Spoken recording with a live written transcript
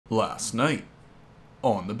Last night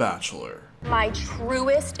on The Bachelor. My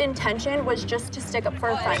truest intention was just to stick up for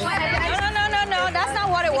a friend. No, that's not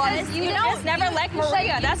what it was. You just never liked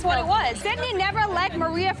Maria, that's what it was. Sydney never liked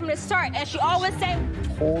Maria from the start, and she always said,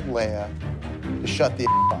 told Leia to shut the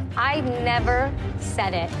up. I never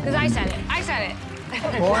said it. because I said it. I said it.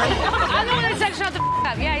 Lauren? I'm the one that said shut the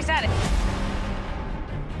up. Yeah, I said it.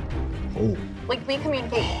 Oh. Like, we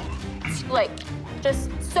communicate, like, just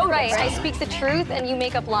so Right, different. I speak the truth and you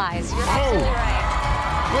make up lies. You're absolutely right.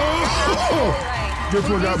 This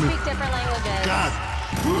one got We me. do speak different languages. God.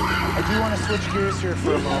 I do want to switch gears here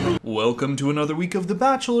for a moment. Welcome to another week of The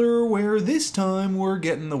Bachelor, where this time we're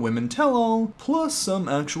getting the women tell-all, plus some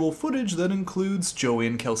actual footage that includes Joey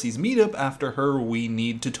and Kelsey's meetup after her We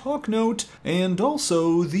Need to Talk note, and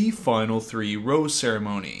also the final 3 rose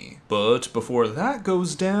ceremony. But before that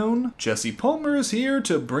goes down, Jesse Palmer is here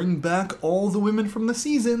to bring back all the women from the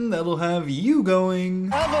season that'll have you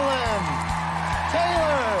going, Evelyn,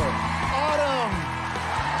 Taylor, Autumn,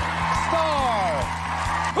 Star.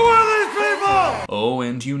 Who are these people? oh,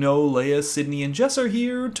 and you know Leia, Sydney, and Jess are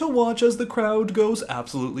here to watch as the crowd goes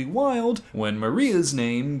absolutely wild when Maria's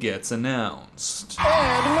name gets announced.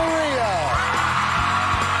 And Maria.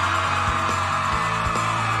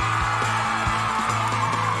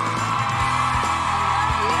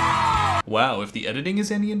 Wow, if the editing is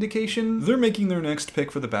any indication, they're making their next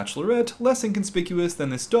pick for the Bachelorette less inconspicuous than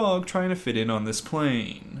this dog trying to fit in on this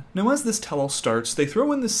plane. Now as this tell-all starts, they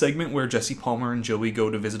throw in this segment where Jesse Palmer and Joey go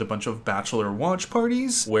to visit a bunch of Bachelor watch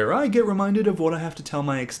parties, where I get reminded of what I have to tell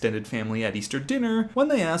my extended family at Easter dinner when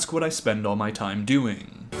they ask what I spend all my time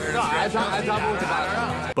doing.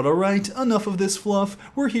 But alright, enough of this fluff,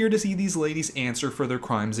 we're here to see these ladies answer for their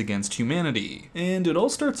crimes against humanity. And it all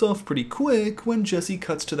starts off pretty quick when Jessie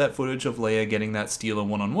cuts to that footage of Leia getting that steal a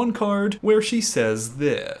one-on-one card, where she says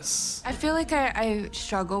this. I feel like I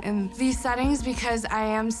struggle in these settings because I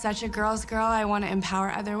am such a girl's girl. I want to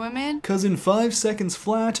empower other women. Cause in 5 seconds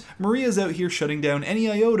flat, Maria's out here shutting down any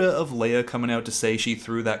iota of Leia coming out to say she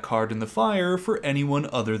threw that card in the fire for anyone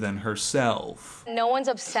other than herself. No one's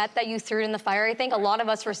upset that you threw it in the fire. I think a lot of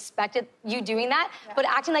us respected you doing that, but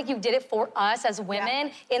acting like you did it for us as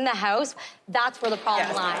women in the house, that's where the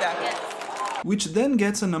problem lies. Which then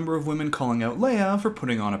gets a number of women calling out Leia for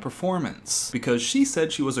putting on a performance, because she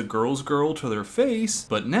said she was a girl's girl to their face,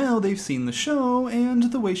 but now they've seen the show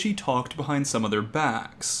and the way she talked behind some of their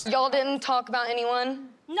backs. Y'all didn't talk about anyone?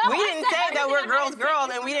 No, We didn't say that we're girls,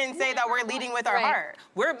 and we didn't say that we're leading with our Right. heart.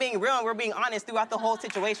 We're being real and we're being honest throughout the whole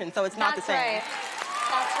situation, so it's not the That's same. right.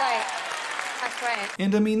 That's right. That's right.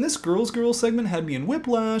 And I mean, this girls girl segment had me in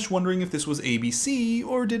whiplash, wondering if this was ABC,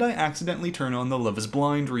 or did I accidentally turn on the Love is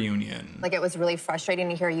Blind reunion? Like, it was really frustrating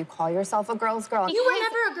to hear you call yourself a girl's girl. You were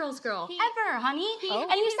never a girl's girl. Ever, honey. And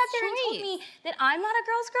you sat there and told me that I'm not a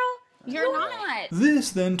girl's girl? You're not. This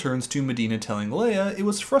then turns to Medina telling Leia it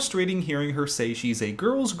was frustrating hearing her say she's a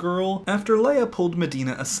girl's girl after Leia pulled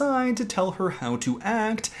Medina aside to tell her how to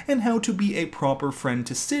act and how to be a proper friend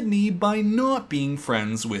to Sydney by not being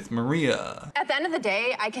friends with Maria. At the end of the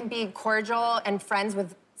day, I can be cordial and friends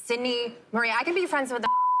with Sydney, Maria. I can be friends with the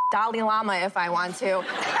Dalai Lama if I want to.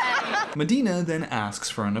 Medina then asks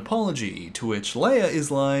for an apology, to which Leia is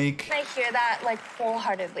like, I hear that, like,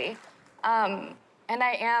 wholeheartedly. And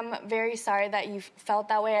I am very sorry that you felt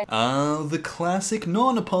that way. the classic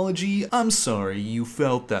non-apology, I'm sorry you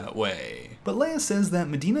felt that way. But Leia says that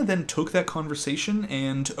Medina then took that conversation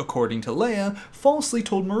and, according to Leia, falsely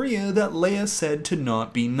told Maria that Leia said to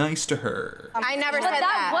not be nice to her. I never But said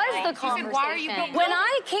that was the You conversation. said, why are you going- When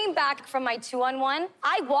I came back from my 2-on-1,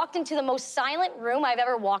 I walked into the most silent room I've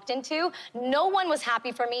ever walked into. No one was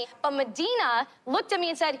happy for me. But Medina looked at me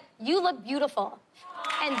and said, "You look beautiful."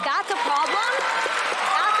 And that's a problem.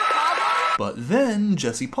 That's a problem. But then,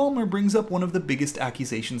 Jesse Palmer brings up one of the biggest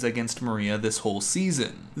accusations against Maria this whole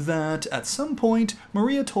season. That, at some point,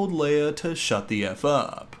 Maria told Leia to shut the F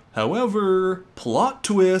up. However, plot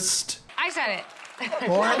twist. I said it.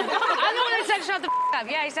 Lauren? I'm the one that said shut the up.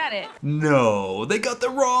 Yeah, I said it. No, they got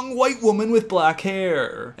the wrong white woman with black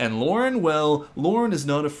hair. And Lauren, well, Lauren is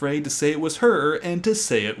not afraid to say it was her and to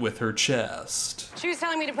say it with her chest. She was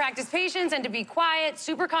telling me to practice patience and to be quiet,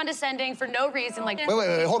 super condescending for no reason. Like,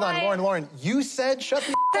 Wait, hold on, Lauren. You said shut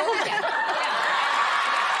the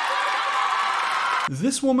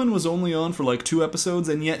This woman was only on for like 2 episodes,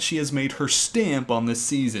 and yet she has made her stamp on this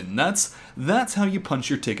season. That's how you punch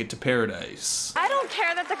your ticket to paradise. I don't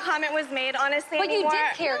care that the comment was made, honestly, But you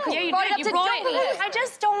did care, because Yeah, you you brought did. it up You to brought Joey. it. I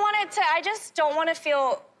just don't want to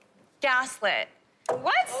feel gaslit.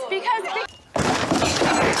 What? Because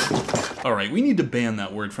Alright, we need to ban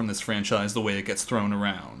that word from this franchise the way it gets thrown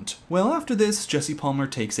around. Well, after this, Jesse Palmer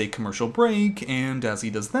takes a commercial break, and as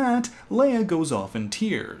he does that, Leia goes off in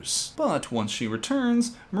tears. But once she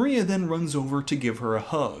returns, Maria then runs over to give her a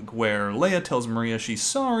hug, where Leia tells Maria she's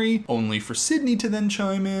sorry, only for Sydney to then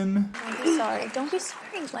chime in. Don't be sorry. Don't be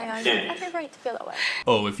sorry, Leia. You have every right to feel that way.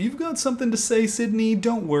 Oh, if you've got something to say, Sydney,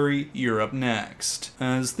 don't worry, you're up next.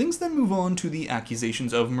 As things then move on to the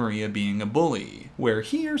accusations of Maria being a bully, where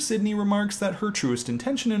here Sydney remarks that her truest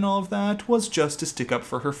intention in all of that was just to stick up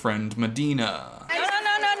for her friend Medina.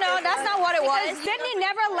 No, that's not what it was. Because Sydney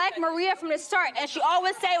never liked Maria from the start, and she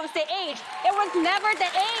always said it was the age. It was never the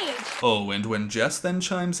age. Oh, and when Jess then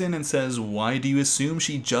chimes in and says, why do you assume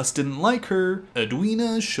she just didn't like her?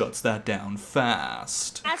 Edwina shuts that down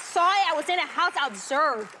fast. I saw it, I was in a house, I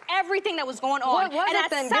observed everything that was going on. What was and it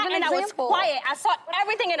then? I Give sat an and I was example. quiet. I saw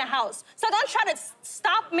everything in the house. So don't try to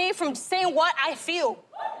stop me from saying what I feel.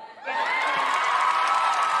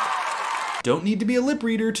 Don't need to be a lip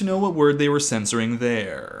reader to know what word they were censoring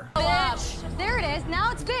there. Bitch. There it is.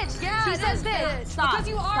 Now it's bitch. Yeah, she says bitch. Stop. Because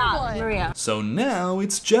you are one. Maria. So now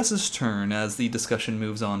it's Jess's turn as the discussion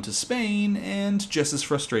moves on to Spain and Jess's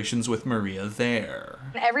frustrations with Maria there.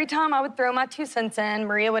 Every time I would throw my 2 cents in,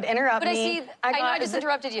 Maria would interrupt But me. I know I just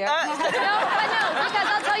interrupted you. No, because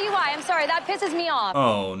I'll tell you why. I'm sorry. That pisses me off.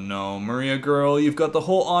 Oh no, Maria girl, you've got the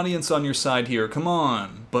whole audience on your side here, come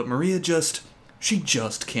on. But Maria she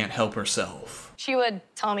just can't help herself. She would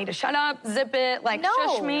tell me to shut up, zip it, like No.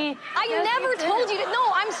 shush me. I Yes, never you told did. you to.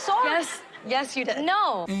 No, I'm sorry. Yes, you did.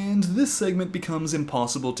 No. And this segment becomes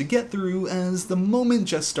impossible to get through as the moment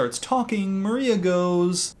Jess starts talking, Maria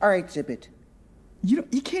goes, All right, zip it. You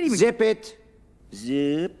can't even... Zip it.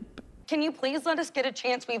 Zip. Can you please let us get a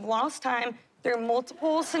chance? We've lost time through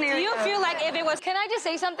multiple scenarios. Do you feel like if it was... Can I just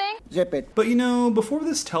say something? Zip it. But you know, before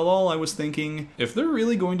this tell-all I was thinking, if they're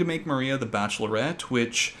really going to make Maria the Bachelorette,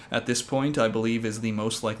 which at this point I believe is the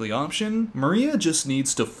most likely option, Maria just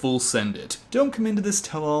needs to full send it. Don't come into this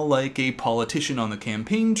tell-all like a politician on the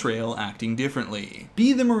campaign trail acting differently.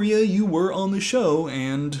 Be the Maria you were on the show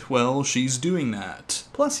and, well, she's doing that.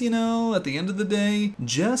 Plus, you know, at the end of the day,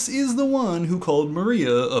 Jess is the one who called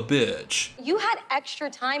Maria a bitch. You had extra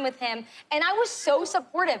time with him, and I was so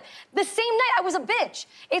supportive. The same night, I was a bitch.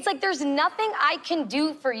 It's like there's nothing I can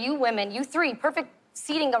do for you women, you 3, perfect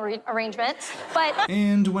seating arrangements, but...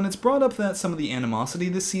 And when it's brought up that some of the animosity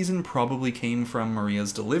this season probably came from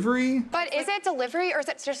Maria's delivery... But is it delivery or is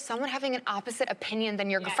it just someone having an opposite opinion than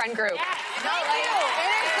your friend group?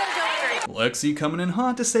 Lexi coming in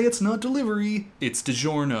hot to say it's not delivery, it's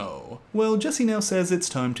DiGiorno. Well, Jesse now says it's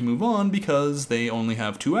time to move on because they only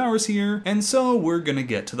have 2 hours here, and so we're gonna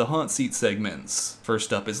get to the hot seat segments.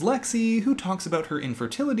 First up is Lexi, who talks about her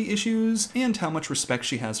infertility issues and how much respect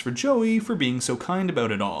she has for Joey for being so kind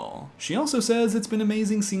about it all. She also says it's been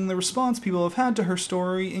amazing seeing the response people have had to her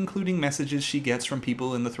story, including messages she gets from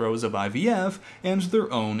people in the throes of IVF and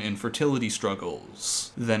their own infertility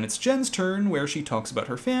struggles. Then it's Jen's turn, where she talks about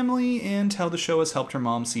her family and how the show has helped her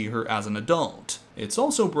mom see her as an adult. It's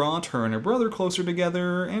also brought her and her brother closer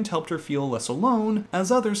together and helped her feel less alone,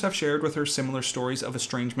 as others have shared with her similar stories of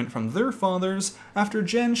estrangement from their fathers after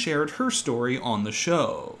Jen shared her story on the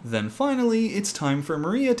show. Then finally, it's time for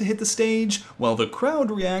Maria to hit the stage while the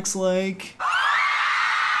crowd reacts like...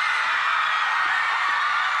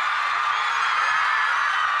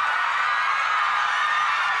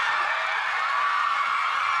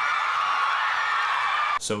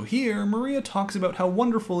 So here, Maria talks about how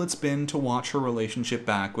wonderful it's been to watch her relationship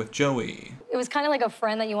back with Joey. It was kind of like a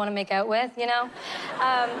friend that you want to make out with, you know?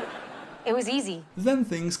 It was easy. Then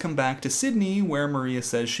things come back to Sydney, where Maria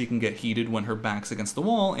says she can get heated when her back's against the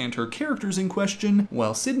wall and her character's in question,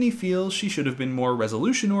 while Sydney feels she should have been more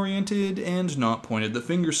resolution-oriented and not pointed the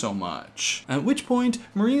finger so much. At which point,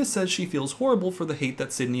 Maria says she feels horrible for the hate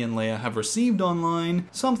that Sydney and Leia have received online,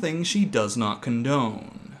 something she does not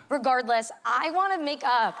condone. Regardless, I want to make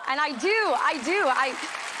up, and I do.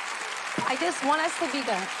 I just want us to be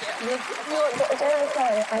good.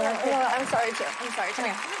 I'm sorry, Joe. I'm sorry. Come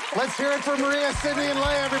here. Let's hear it for Maria, Sydney, and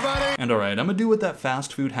Leia, everybody. And alright, I'm gonna do what that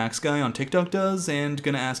fast food hacks guy on TikTok does, and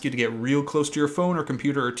gonna ask you to get real close to your phone or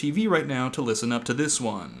computer or TV right now to listen up to this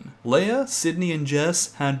one. Leia, Sydney, and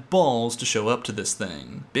Jess had balls to show up to this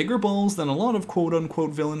thing. Bigger balls than a lot of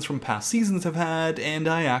quote-unquote villains from past seasons have had, and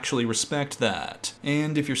I actually respect that.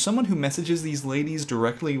 And if you're someone who messages these ladies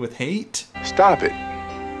directly with hate... Stop it.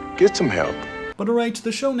 Get some help. But alright,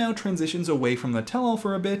 the show now transitions away from the tell-all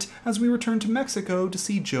for a bit as we return to Mexico to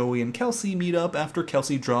see Joey and Kelsey meet up after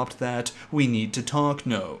Kelsey dropped that "we need to talk"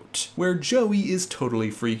 note, where Joey is totally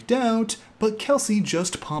freaked out, but Kelsey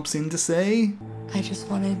just pops in to say, I just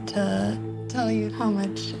wanted to tell you how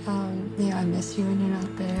much, I miss you when you're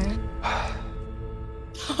not there.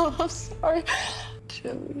 Oh, I'm sorry.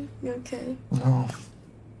 Joey, you okay? No.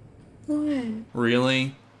 What?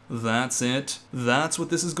 Really? That's it? That's what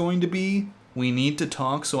this is going to be? We need to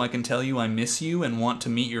talk so I can tell you I miss you and want to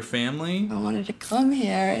meet your family? I wanted to come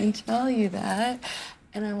here and tell you that.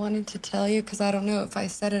 And I wanted to tell you, because I don't know if I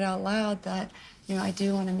said it out loud, that, I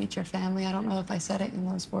do want to meet your family. I don't know if I said it in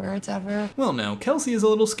those words ever. Well, now, Kelsey is a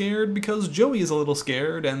little scared because Joey is a little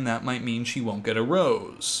scared, and that might mean she won't get a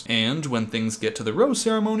rose. And when things get to the rose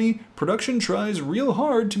ceremony, production tries real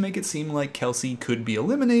hard to make it seem like Kelsey could be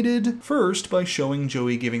eliminated, first by showing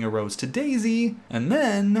Joey giving a rose to Daisy, and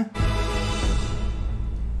then...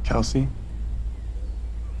 Kelsey?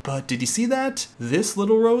 But did you see that? This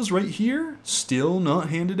little rose right here, still not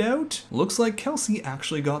handed out? Looks like Kelsey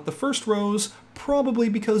actually got the first rose, probably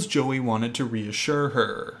because Joey wanted to reassure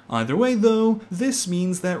her. Either way though, this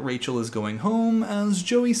means that Rachel is going home, as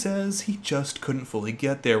Joey says he just couldn't fully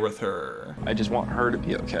get there with her. I just want her to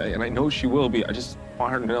be okay, and I know she will be. I just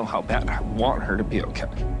want her to know how bad I want her to be okay.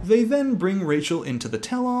 They then bring Rachel into the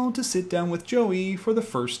tell-all to sit down with Joey for the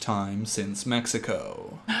first time since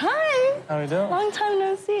Mexico. Hi! How you doing? Long time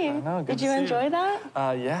no see. I know, good Did to you see enjoy you. that?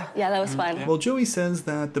 Yeah. Yeah, that was fun. Well, Joey says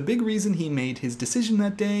that the big reason he made his decision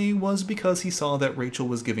that day was because he saw that Rachel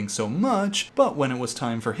was giving so much, but when it was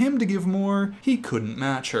time for him to give more, he couldn't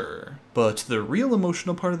match her. But the real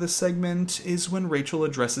emotional part of this segment is when Rachel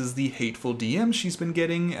addresses the hateful DMs she's been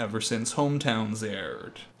getting ever since Hometowns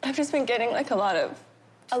aired. I've just been getting like a lot of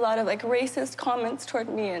like racist comments toward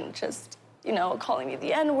me and just, calling me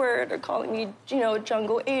the N-word or calling me,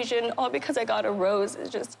 jungle Asian, all because I got a rose. Is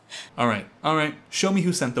just... All right. Show me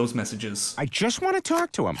who sent those messages. I just want to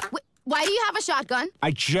talk to him. Why do you have a shotgun? I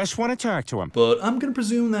just want to talk to him. But I'm gonna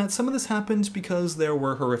presume that some of this happened because there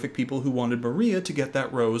were horrific people who wanted Maria to get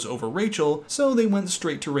that rose over Rachel, so they went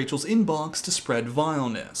straight to Rachel's inbox to spread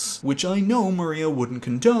vileness, which I know Maria wouldn't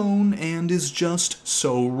condone and is just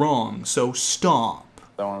so wrong, so stop.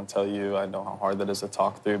 I want to tell you, I know how hard that is to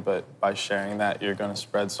talk through, but by sharing that, you're going to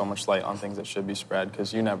spread so much light on things that should be spread,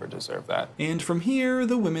 because you never deserve that. And from here,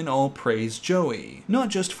 the women all praise Joey. Not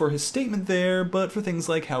just for his statement there, but for things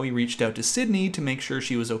like how he reached out to Sydney to make sure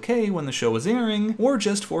she was okay when the show was airing, or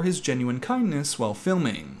just for his genuine kindness while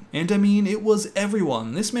filming. And I mean, it was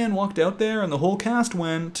everyone. This man walked out there and the whole cast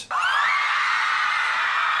went...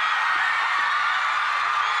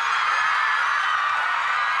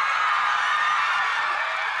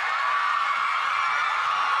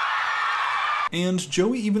 And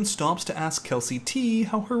Joey even stops to ask Kelsey T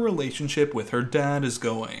how her relationship with her dad is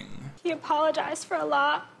going. He apologized for a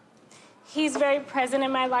lot. He's very present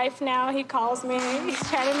in my life now. He calls me, he's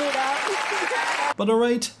trying to meet up. But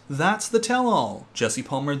alright, that's the tell-all. Jesse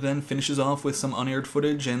Palmer then finishes off with some unaired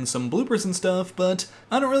footage and some bloopers and stuff, but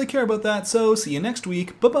I don't really care about that, so see you next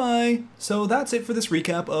week, bye-bye! So that's it for this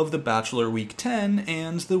recap of The Bachelor Week 10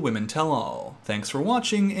 and the Women Tell-All. Thanks for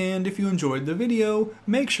watching, and if you enjoyed the video,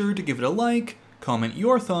 make sure to give it a like, comment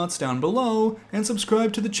your thoughts down below, and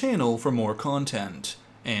subscribe to the channel for more content.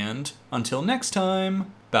 And until next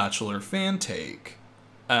time, Bachelor Fan Take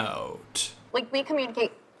out. Like, we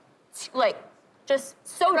communicate, just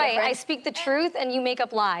so right. Different. I speak the truth and you make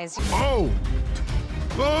up lies. Oh!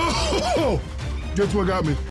 Oh! Guess what got me?